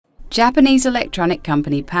Japanese electronic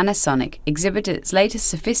company Panasonic exhibited its latest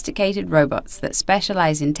sophisticated robots that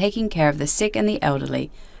specialize in taking care of the sick and the elderly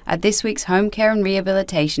at this week's Home Care and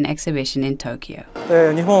Rehabilitation exhibition in Tokyo.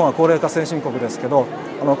 日本は高齢化先進国ですけど、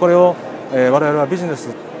これを我々はビジネ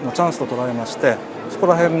スのチャンスと捉えまして、そこ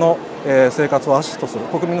ら辺の生活をアシストする、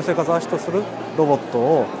国民の生活をアシストするロボット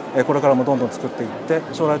をこれからもどんどん作っていって、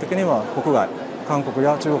将来的には国外、韓国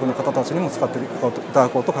や中国の方たちにも使っていただ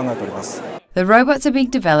こうと考えております。The robots are being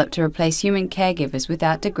developed to replace human caregivers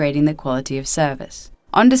without degrading the quality of service.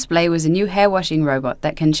 On display was a new hair washing robot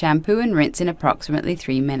that can shampoo and rinse in approximately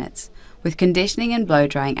 3 minutes, with conditioning and blow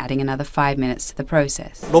drying adding another 5 minutes to the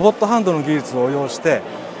process. ロボットハンドの技術を応用して、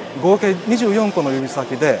合計24個の指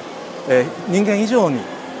先で、人間以上に、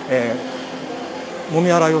も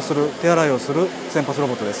み洗いをする、手洗いをする洗髪ロ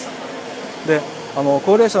ボットです。で、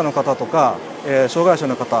高齢者の方とか、障害者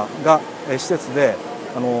の方が、施設で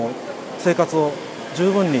生活を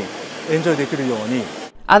十分にエンジョイできるように。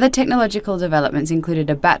Other technological developments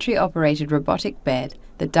included a battery-operated robotic bed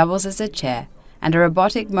that doubles as a chair and a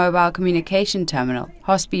robotic mobile communication terminal,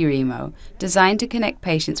 HospiRemo, designed to connect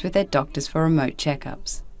patients with their doctors for remote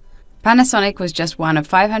checkups. Panasonic was just one of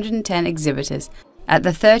 510 exhibitors at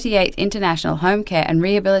the 38th International Home Care and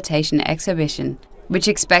Rehabilitation Exhibition, which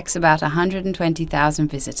expects about 120,000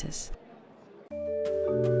 visitors.